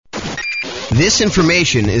This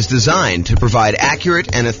information is designed to provide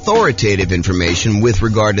accurate and authoritative information with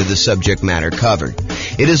regard to the subject matter covered.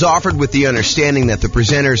 It is offered with the understanding that the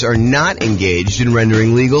presenters are not engaged in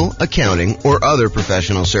rendering legal, accounting, or other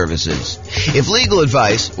professional services. If legal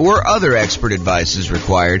advice or other expert advice is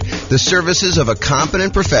required, the services of a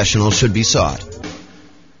competent professional should be sought.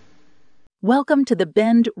 Welcome to the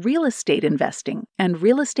Bend Real Estate Investing and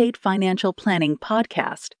Real Estate Financial Planning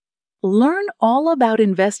podcast. Learn all about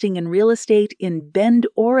investing in real estate in Bend,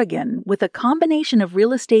 Oregon, with a combination of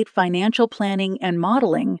real estate financial planning and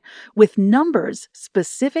modeling with numbers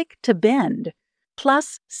specific to Bend,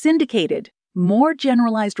 plus syndicated, more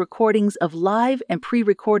generalized recordings of live and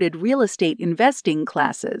pre-recorded real estate investing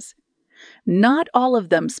classes. Not all of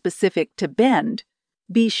them specific to Bend.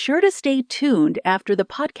 Be sure to stay tuned after the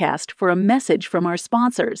podcast for a message from our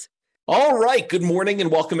sponsors. All right. Good morning and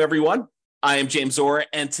welcome, everyone. I am James Orr,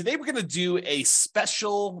 and today we're going to do a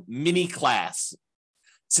special mini class.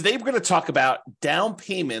 Today we're going to talk about down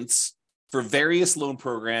payments for various loan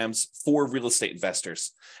programs for real estate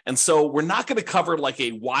investors. And so we're not going to cover like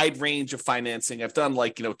a wide range of financing. I've done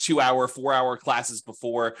 2-hour, 4-hour classes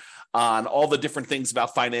before on all the different things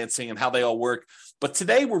about financing and how they all work. But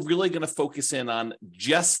today we're really going to focus in on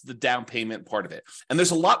just the down payment part of it. And there's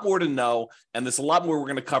a lot more to know, and there's a lot more we're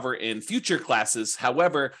going to cover in future classes.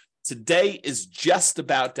 However, today is just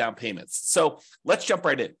about down payments. So let's jump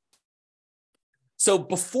right in. So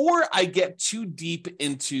before I get too deep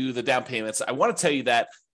into the down payments, I want to tell you that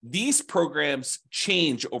these programs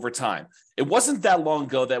change over time. It wasn't that long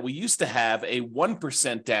ago that we used to have a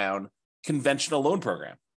 1% down conventional loan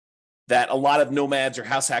program that a lot of nomads or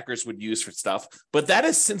house hackers would use for stuff, but that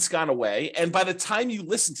has since gone away. And by the time you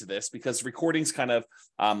listen to this, because recordings kind of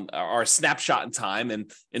are a snapshot in time,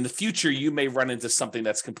 and in the future, you may run into something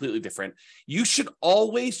that's completely different, you should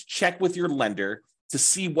always check with your lender to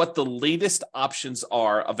see what the latest options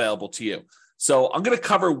are available to you. So I'm going to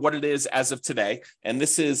cover what it is as of today, and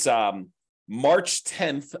this is March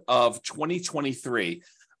 10th of 2023,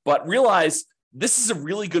 but realize this is a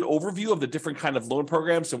really good overview of the different kind of loan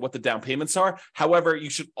programs and what the down payments are. However, you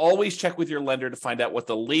should always check with your lender to find out what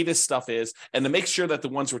the latest stuff is and to make sure that the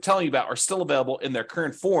ones we're telling you about are still available in their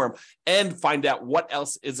current form, and find out what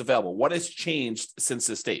else is available, what has changed since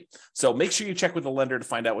this date. So make sure you check with the lender to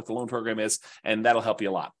find out what the loan program is, and that'll help you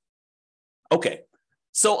a lot. Okay.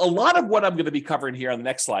 So a lot of what I'm going to be covering here on the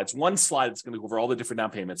next slides, one slide is going to go over all the different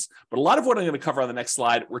down payments, but a lot of what I'm going to cover on the next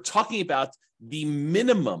slide, we're talking about the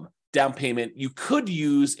minimum down payment you could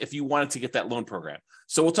use if you wanted to get that loan program.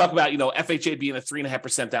 So we'll talk about, FHA being a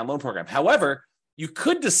 3.5% down loan program. However, you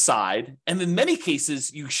could decide, and in many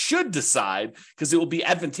cases, you should decide, because it will be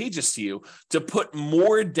advantageous to you to put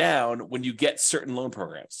more down when you get certain loan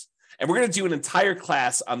programs. And we're going to do an entire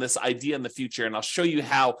class on this idea in the future, and I'll show you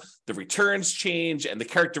how the returns change and the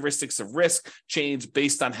characteristics of risk change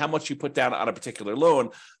based on how much you put down on a particular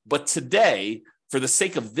loan. But today, for the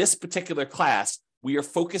sake of this particular class, we are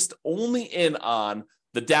focused only in on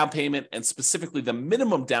the down payment, and specifically the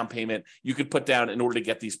minimum down payment you could put down in order to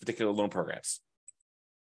get these particular loan programs.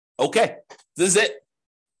 Okay, this is it.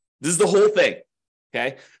 This is the whole thing,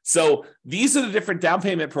 okay? So these are the different down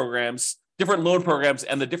payment programs, different loan programs,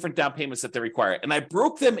 and the different down payments that they require. And I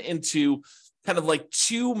broke them into kind of like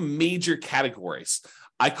two major categories.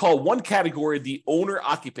 I call one category the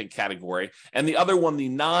owner-occupant category, and the other one the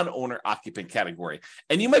non-owner-occupant category.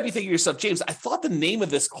 And you might be thinking to yourself, James, I thought the name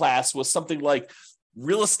of this class was something like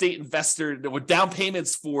real estate investor with down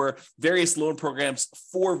payments for various loan programs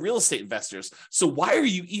for real estate investors. So why are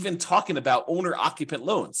you even talking about owner-occupant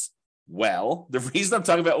loans? Well, the reason I'm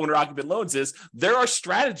talking about owner-occupant loans is there are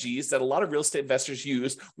strategies that a lot of real estate investors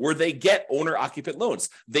use where they get owner-occupant loans.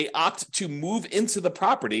 They opt to move into the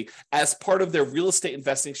property as part of their real estate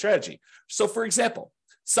investing strategy. So, for example,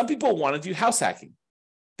 some people want to do house hacking.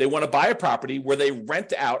 They want to buy a property where they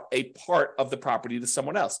rent out a part of the property to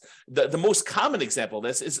someone else. The most common example of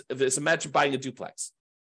this is imagine buying a duplex.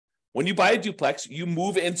 When you buy a duplex, you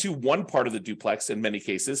move into one part of the duplex in many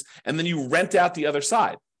cases, and then you rent out the other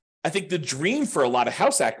side. I think the dream for a lot of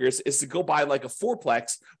house hackers is to go buy like a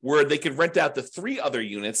fourplex where they could rent out the 3 other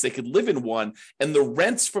units, they could live in one, and the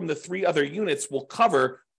rents from the 3 other units will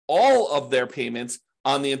cover all of their payments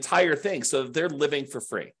on the entire thing so that they're living for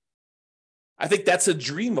free. I think that's a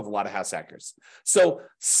dream of a lot of house hackers. So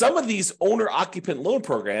some of these owner-occupant loan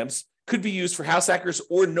programs could be used for house hackers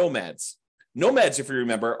or nomads. Nomads, if you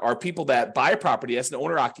remember, are people that buy a property as an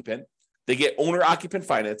owner-occupant. They get owner-occupant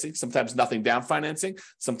financing, sometimes nothing down financing,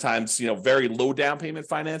 sometimes very low down payment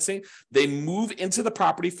financing. They move into the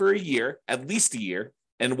property for a year, at least a year,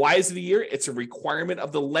 And why is it a year? It's a requirement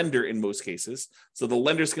of the lender in most cases. So the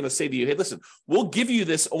lender's going to say to you, hey, listen, we'll give you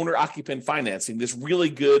this owner-occupant financing, this really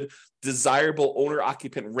good, desirable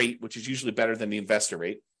owner-occupant rate, which is usually better than the investor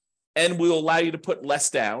rate. And we'll allow you to put less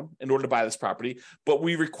down in order to buy this property. But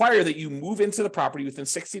we require that you move into the property within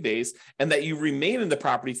 60 days and that you remain in the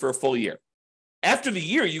property for a full year. After the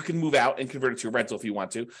year, you can move out and convert it to a rental if you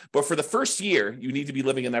want to. But for the first year, you need to be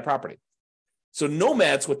living in that property. So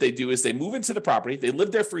nomads, what they do is they move into the property, they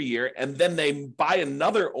live there for a year, and then they buy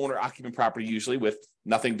another owner-occupant property, usually with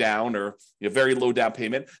nothing down or very low down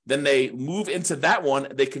payment. Then they move into that one,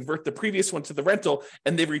 they convert the previous one to the rental,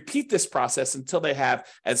 and they repeat this process until they have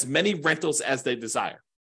as many rentals as they desire.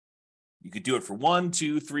 You could do it for 1,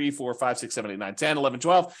 2, 3, 4, 5, 6, 7, 8, 9, 10, 11,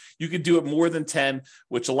 12. You could do it more than 10,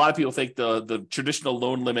 which a lot of people think the traditional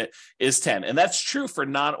loan limit is 10. And that's true for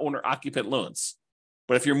non-owner occupant loans.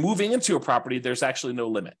 But if you're moving into a property, there's actually no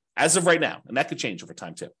limit as of right now. And that could change over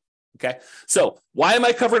time too. Okay. So why am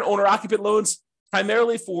I covering owner occupant loans?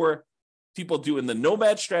 Primarily for people doing the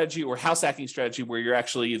nomad strategy or house hacking strategy, where you're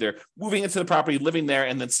actually either moving into the property, living there,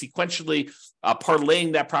 and then sequentially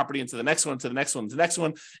parlaying that property into the next one, to the next one, to the next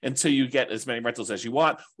one, until you get as many rentals as you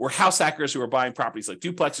want. Or house hackers who are buying properties like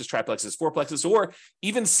duplexes, triplexes, fourplexes, or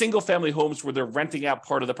even single family homes where they're renting out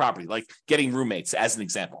part of the property, like getting roommates as an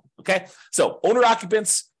example. Okay. So owner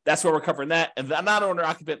occupants, that's where we're covering that. And the non-owner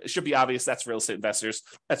occupant, it should be obvious. That's real estate investors.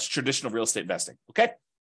 That's traditional real estate investing. Okay.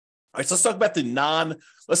 All right, so let's talk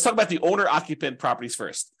about the owner-occupant properties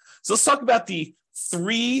first. So let's talk about the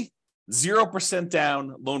 3 0%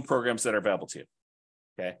 down loan programs that are available to you.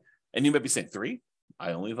 Okay, and you might be saying 3?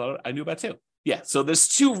 I only thought I knew about 2. Yeah, so there's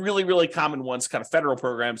 2 really, really common ones, kind of federal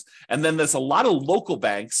programs, and then there's a lot of local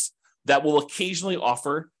banks that will occasionally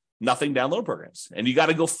offer nothing down loan programs, and you got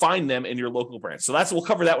to go find them in your local branch. So we'll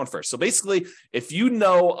cover that one first. So basically, if you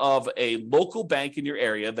know of a local bank in your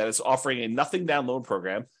area that is offering a nothing down loan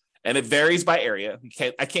program, and it varies by area.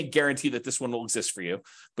 I can't guarantee that this one will exist for you,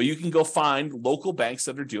 but you can go find local banks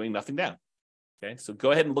that are doing nothing down. Okay, so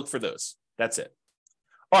go ahead and look for those. That's it.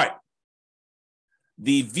 All right.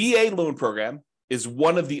 The VA loan program is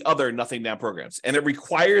one of the other nothing down programs, and it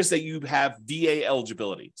requires that you have VA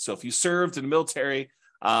eligibility. So if you served in the military,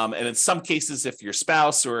 and in some cases, if your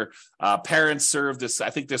spouse or parents served this,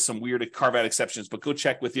 I think there's some weird carve-out exceptions, but go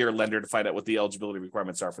check with your lender to find out what the eligibility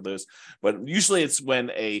requirements are for those. But usually it's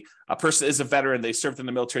when a person is a veteran, they served in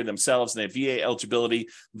the military themselves, and they have VA eligibility,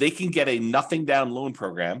 they can get a nothing down loan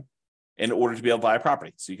program in order to be able to buy a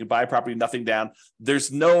property. So you can buy a property, nothing down.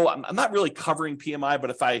 I'm not really covering PMI,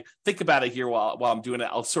 but if I think about it here while I'm doing it,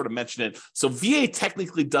 I'll sort of mention it. So VA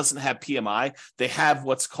technically doesn't have PMI. They have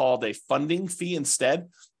what's called a funding fee instead.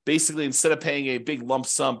 Basically, instead of paying a big lump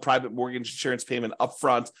sum private mortgage insurance payment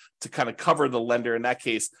upfront to kind of cover the lender, in that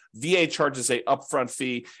case, VA charges a upfront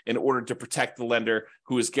fee in order to protect the lender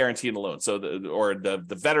who is guaranteeing the loan. So the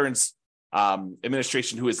Veterans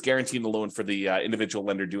Administration who is guaranteeing the loan for the individual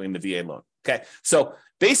lender doing the VA loan. Okay, so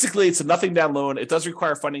basically it's a nothing down loan. It does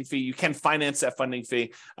require a funding fee. You can finance that funding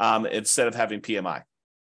fee instead of having PMI.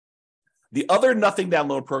 The other nothing down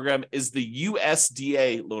loan program is the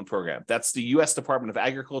USDA loan program. That's the U.S. Department of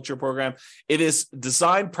Agriculture program. It is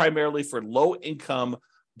designed primarily for low income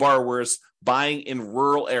borrowers buying in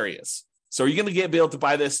rural areas. So are you going to be able to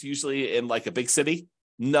buy this usually in like a big city?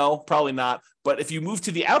 No, probably not. But if you move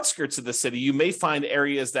to the outskirts of the city, you may find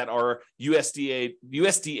areas that are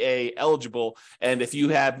USDA eligible. And if you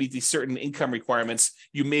meet these certain income requirements,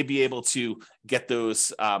 you may be able to get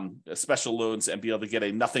those special loans and be able to get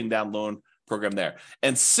a nothing down loan program there.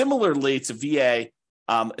 And similarly to VA,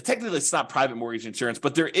 technically it's not private mortgage insurance,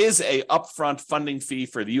 but there is a upfront funding fee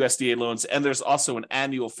for the USDA loans. And there's also an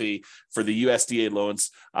annual fee for the USDA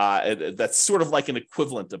loans. That's sort of like an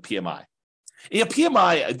equivalent of PMI. Yeah,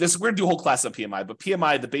 PMI, we're going to do a whole class on PMI, but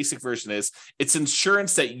PMI, the basic version is it's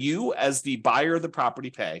insurance that you as the buyer of the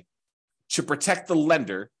property pay to protect the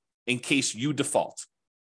lender in case you default.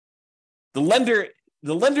 The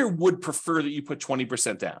lender would prefer that you put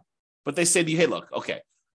 20% down, but they say to you, hey, look, okay,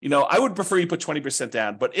 I would prefer you put 20%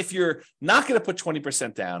 down, but if you're not going to put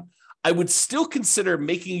 20% down, I would still consider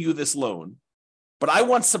making you this loan, but I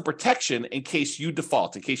want some protection in case you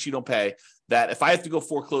default, in case you don't pay, that if I have to go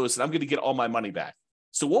foreclose, and I'm going to get all my money back.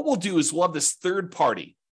 So what we'll do is we'll have this third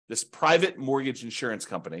party, this private mortgage insurance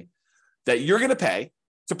company that you're going to pay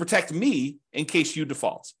to protect me in case you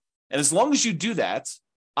default. And as long as you do that,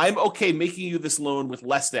 I'm okay making you this loan with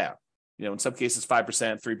less down. In some cases,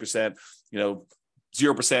 5%, 3%, 0%,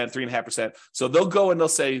 3.5%. So they'll go and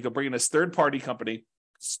they'll bring in this third party company,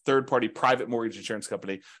 third party private mortgage insurance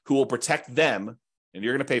company who will protect them, and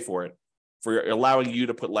you're going to pay for it, for allowing you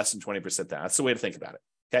to put less than 20% down. That's the way to think about it.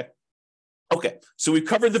 Okay, so we've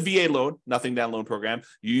covered the VA loan, nothing down loan program.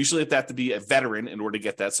 You usually have to be a veteran in order to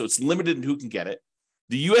get that, so it's limited in who can get it.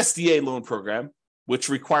 The USDA loan program, which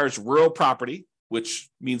requires rural property, which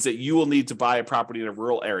means that you will need to buy a property in a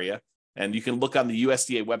rural area. And you can look on the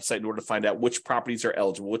USDA website in order to find out which properties are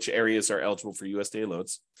eligible, which areas are eligible for USDA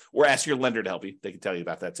loans, or ask your lender to help you. They can tell you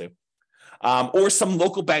about that too. Or some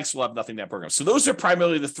local banks will have nothing down programs. So those are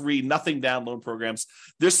primarily the three nothing down loan programs.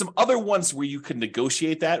 There's some other ones where you can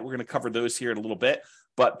negotiate that. We're going to cover those here in a little bit,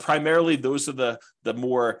 but primarily those are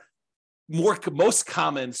the most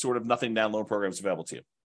common sort of nothing down loan programs available to you.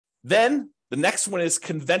 Then the next one is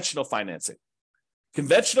conventional financing.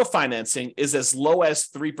 Conventional financing is as low as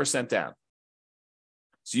 3% down.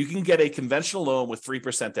 So you can get a conventional loan with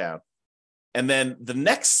 3% down. And then the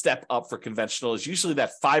next step up for conventional is usually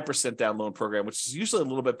that 5% down loan program, which is usually a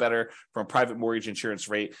little bit better from a private mortgage insurance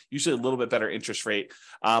rate, usually a little bit better interest rate.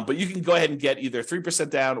 But you can go ahead and get either 3%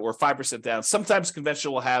 down or 5% down. Sometimes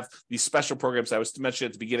conventional will have these special programs. I was to mention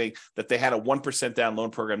at the beginning that they had a 1% down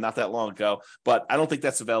loan program not that long ago, but I don't think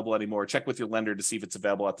that's available anymore. Check with your lender to see if it's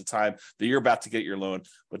available at the time that you're about to get your loan.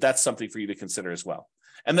 But that's something for you to consider as well.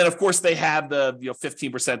 And then, of course, they have the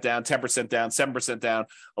 15% down, 10% down, 7% down,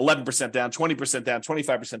 11% down, 20% down,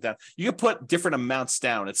 25% down. You can put different amounts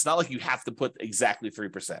down. It's not like you have to put exactly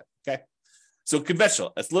 3%. Okay. So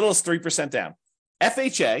conventional, as little as 3% down.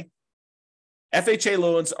 FHA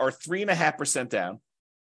loans are 3.5% down.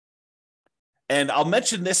 And I'll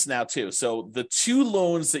mention this now too. So the two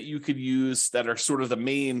loans that you could use that are sort of the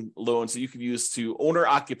main loans that you could use to owner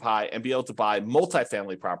occupy and be able to buy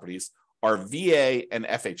multifamily properties are VA and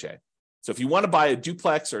FHA. So if you want to buy a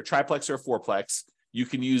duplex or a triplex or a fourplex, you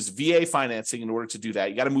can use VA financing in order to do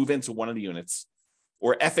that. You got to move into one of the units,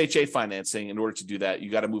 or FHA financing in order to do that.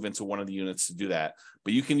 You got to move into one of the units to do that.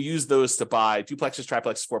 But you can use those to buy duplexes,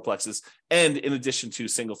 triplexes, fourplexes, and in addition to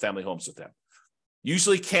single family homes with them.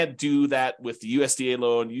 Usually can't do that with the USDA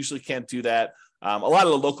loan. Usually can't do that. A lot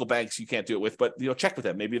of the local banks you can't do it with, but check with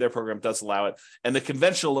them. Maybe their program does allow it. And the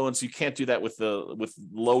conventional loans you can't do that with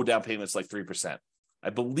low down payments like 3%. I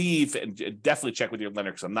believe, and definitely check with your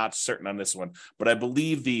lender because I'm not certain on this one, but I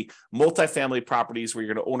believe the multifamily properties where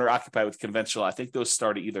you're going to owner occupy with conventional, I think those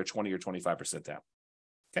start at either 20 or 25% down.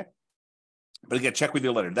 Okay, but again, check with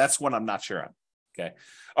your lender. That's one I'm not sure on. Okay.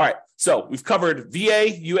 All right. So we've covered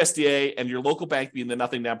VA, USDA, and your local bank being the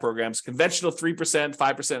nothing down programs. Conventional 3%,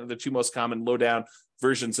 5% are the two most common low down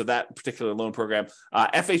versions of that particular loan program.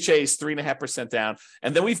 FHA is 3.5% down.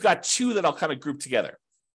 And then we've got two that I'll kind of group together: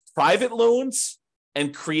 private loans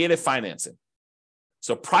and creative financing.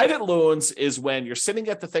 So private loans is when you're sitting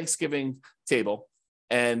at the Thanksgiving table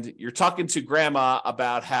and you're talking to grandma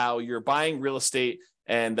about how you're buying real estate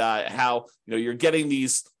and how you're getting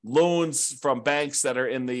these loans from banks that are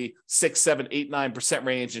in the 6, 7, 8, 9%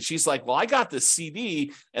 range. And she's like, well, I got this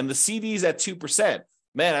CD and the CD's at 2%.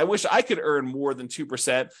 Man, I wish I could earn more than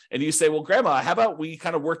 2%. And you say, well, grandma, how about we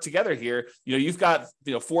kind of work together here? You've got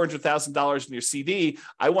 $400,000 in your CD.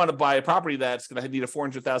 I want to buy a property that's going to need a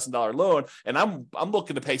 $400,000 loan, and I'm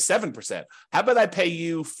looking to pay 7%. How about I pay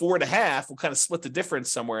you 4.5%? We'll kind of split the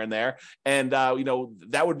difference somewhere in there, and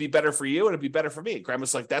that would be better for you, and it'd be better for me.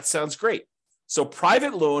 Grandma's like, that sounds great. So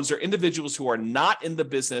private loans are individuals who are not in the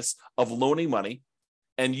business of loaning money,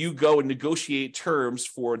 and you go and negotiate terms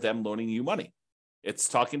for them loaning you money. It's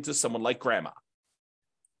talking to someone like grandma.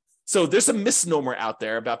 So there's a misnomer out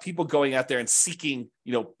there about people going out there and seeking,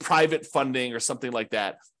 private funding or something like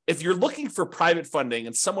that. If you're looking for private funding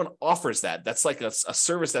and someone offers that, that's like a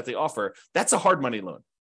service that they offer, that's a hard money loan,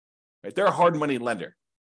 right? They're a hard money lender.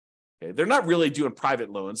 Okay? They're not really doing private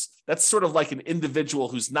loans. That's sort of like an individual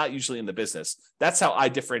who's not usually in the business. That's how I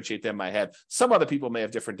differentiate them in my head. Some other people may have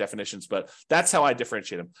different definitions, but that's how I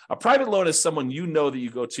differentiate them. A private loan is someone that you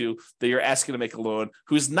go to that you're asking to make a loan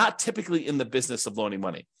who's not typically in the business of loaning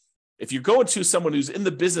money. If you're going to someone who's in the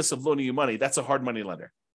business of loaning you money, that's a hard money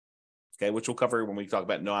lender, okay, which we'll cover when we talk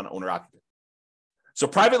about non-owner occupant. So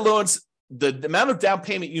private loans, the amount of down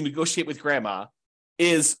payment you negotiate with grandma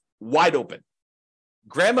is wide open.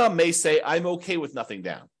 Grandma may say, I'm okay with nothing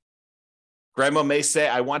down. Grandma may say,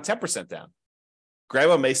 I want 10% down.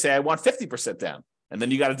 Grandma may say, I want 50% down. And then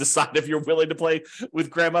you got to decide if you're willing to play with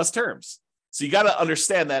grandma's terms. So you got to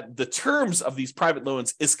understand that the terms of these private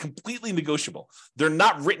loans is completely negotiable. They're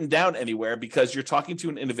not written down anywhere because you're talking to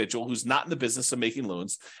an individual who's not in the business of making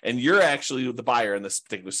loans, and you're actually the buyer in this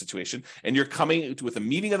particular situation, and you're coming with a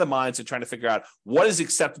meeting of the minds and trying to figure out what is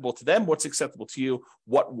acceptable to them, what's acceptable to you,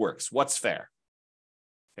 what works, what's fair.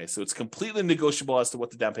 Okay, so it's completely negotiable as to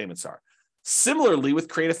what the down payments are. Similarly with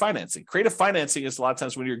creative financing. Creative financing is a lot of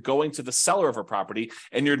times when you're going to the seller of a property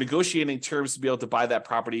and you're negotiating terms to be able to buy that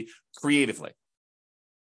property creatively.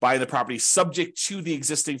 Buying the property subject to the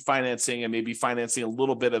existing financing and maybe financing a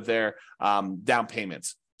little bit of their down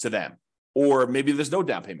payments to them. Or maybe there's no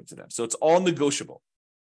down payment to them. So it's all negotiable.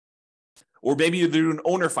 Or maybe you're doing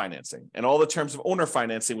owner financing and all the terms of owner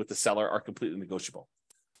financing with the seller are completely negotiable.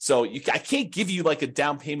 So I can't give you like a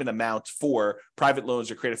down payment amount for private loans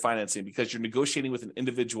or creative financing because you're negotiating with an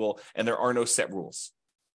individual and there are no set rules.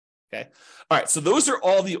 Okay. All right. So those are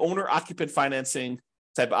all the owner occupant financing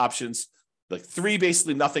type of options. Like 3,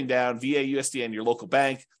 basically nothing down, VA, USDA, and your local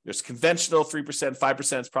bank. There's conventional 3%,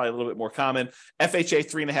 5% is probably a little bit more common. FHA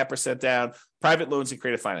 3.5% down, private loans and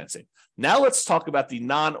creative financing. Now let's talk about the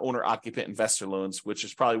non-owner occupant investor loans, which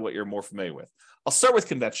is probably what you're more familiar with. I'll start with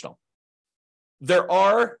conventional. There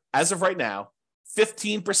are, as of right now,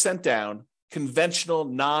 15% down conventional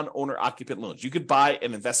non-owner occupant loans. You could buy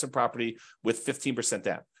an investment property with 15%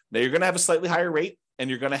 down. Now you're going to have a slightly higher rate and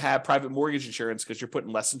you're going to have private mortgage insurance because you're putting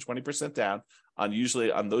less than 20% down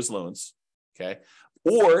usually on those loans. Okay.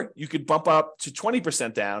 Or you could bump up to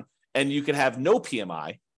 20% down and you could have no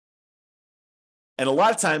PMI. And a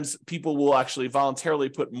lot of times people will actually voluntarily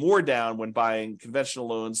put more down when buying conventional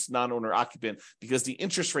loans, non-owner occupant, because the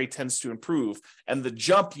interest rate tends to improve. And the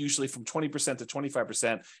jump usually from 20% to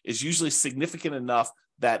 25% is usually significant enough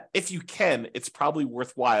that if you can, it's probably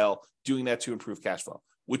worthwhile doing that to improve cash flow,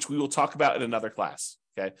 which we will talk about in another class.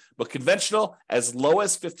 Okay. But conventional, as low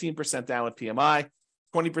as 15% down with PMI,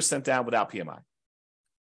 20% down without PMI.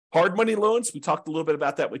 Hard money loans, we talked a little bit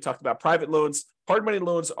about that. We talked about private loans. Hard money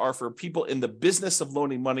loans are for people in the business of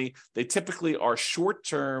loaning money. They typically are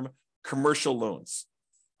short-term commercial loans.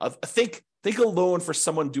 Think a loan for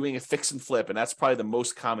someone doing a fix and flip, and that's probably the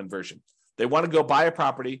most common version. They want to go buy a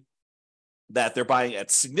property that they're buying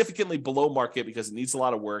at significantly below market because it needs a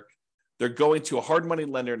lot of work. They're going to a hard money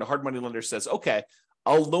lender, and the hard money lender says, okay,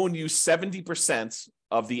 I'll loan you 70%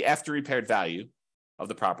 of the after repaired value of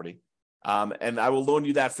the property. And I will loan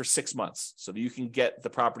you that for 6 months so that you can get the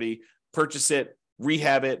property, purchase it,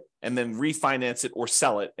 rehab it, and then refinance it or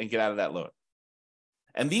sell it and get out of that loan.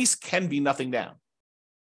 And these can be nothing down.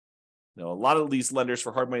 You know, a lot of these lenders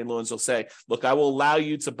for hard money loans will say, look, I will allow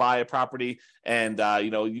you to buy a property and,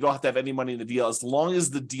 you don't have to have any money in the deal as long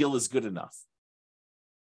as the deal is good enough.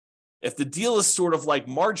 If the deal is sort of like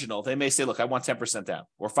marginal, they may say, look, I want 10% down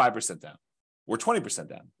or 5% down or 20%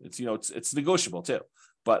 down. It's negotiable too.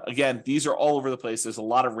 But again, these are all over the place. There's a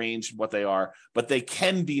lot of range in what they are, but they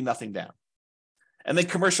can be nothing down. And then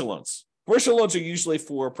commercial loans. Commercial loans are usually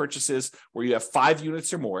for purchases where you have 5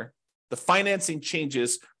 units or more. The financing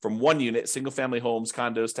changes from 1 unit, single family homes,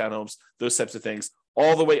 condos, townhomes, those types of things,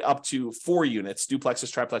 all the way up to 4 units,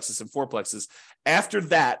 duplexes, triplexes, and fourplexes. After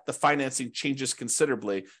that, the financing changes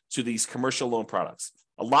considerably to these commercial loan products.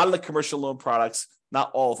 A lot of the commercial loan products,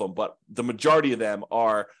 not all of them, but the majority of them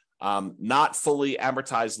are not fully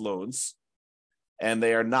amortized loans, and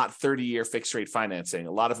they are not 30-year fixed rate financing.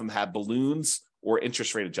 A lot of them have balloons or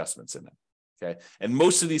interest rate adjustments in them. Okay. And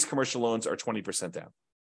most of these commercial loans are 20% down.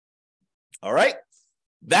 All right.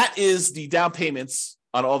 That is the down payments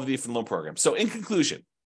on all the different loan programs. So in conclusion,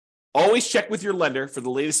 always check with your lender for the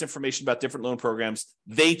latest information about different loan programs.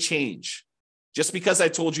 They change. Just because I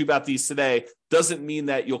told you about these today doesn't mean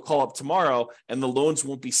that you'll call up tomorrow and the loans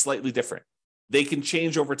won't be slightly different. They can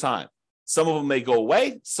change over time. Some of them may go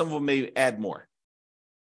away. Some of them may add more.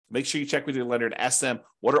 Make sure you check with your lender and ask them,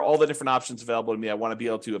 what are all the different options available to me? I want to be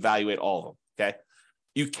able to evaluate all of them, okay?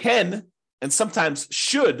 You can and sometimes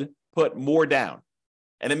should put more down,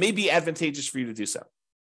 and it may be advantageous for you to do so,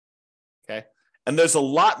 okay? And there's a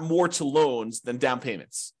lot more to loans than down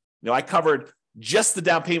payments. I covered just the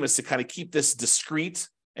down payments to kind of keep this discreet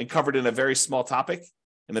and covered in a very small topic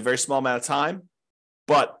in a very small amount of time,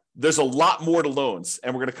 but there's a lot more to loans,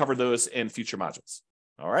 and we're going to cover those in future modules.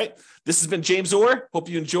 All right. This has been James Orr. Hope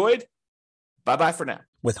you enjoyed. Bye-bye for now.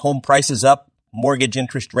 With home prices up, mortgage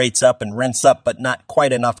interest rates up, and rents up, but not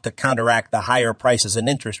quite enough to counteract the higher prices and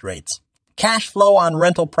interest rates, cash flow on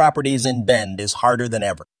rental properties in Bend is harder than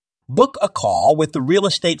ever. Book a call with the Real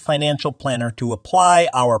Estate Financial Planner to apply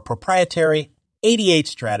our proprietary 88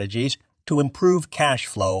 strategies to improve cash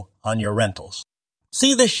flow on your rentals.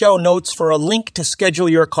 See the show notes for a link to schedule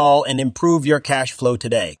your call and improve your cash flow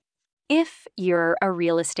today. If you're a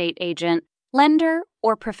real estate agent, lender,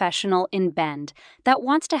 or professional in Bend that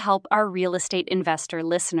wants to help our real estate investor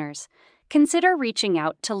listeners, consider reaching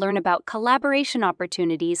out to learn about collaboration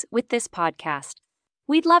opportunities with this podcast.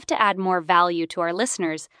 We'd love to add more value to our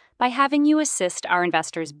listeners by having you assist our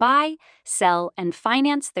investors buy, sell, and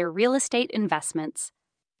finance their real estate investments.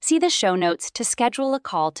 See the show notes to schedule a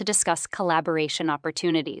call to discuss collaboration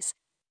opportunities.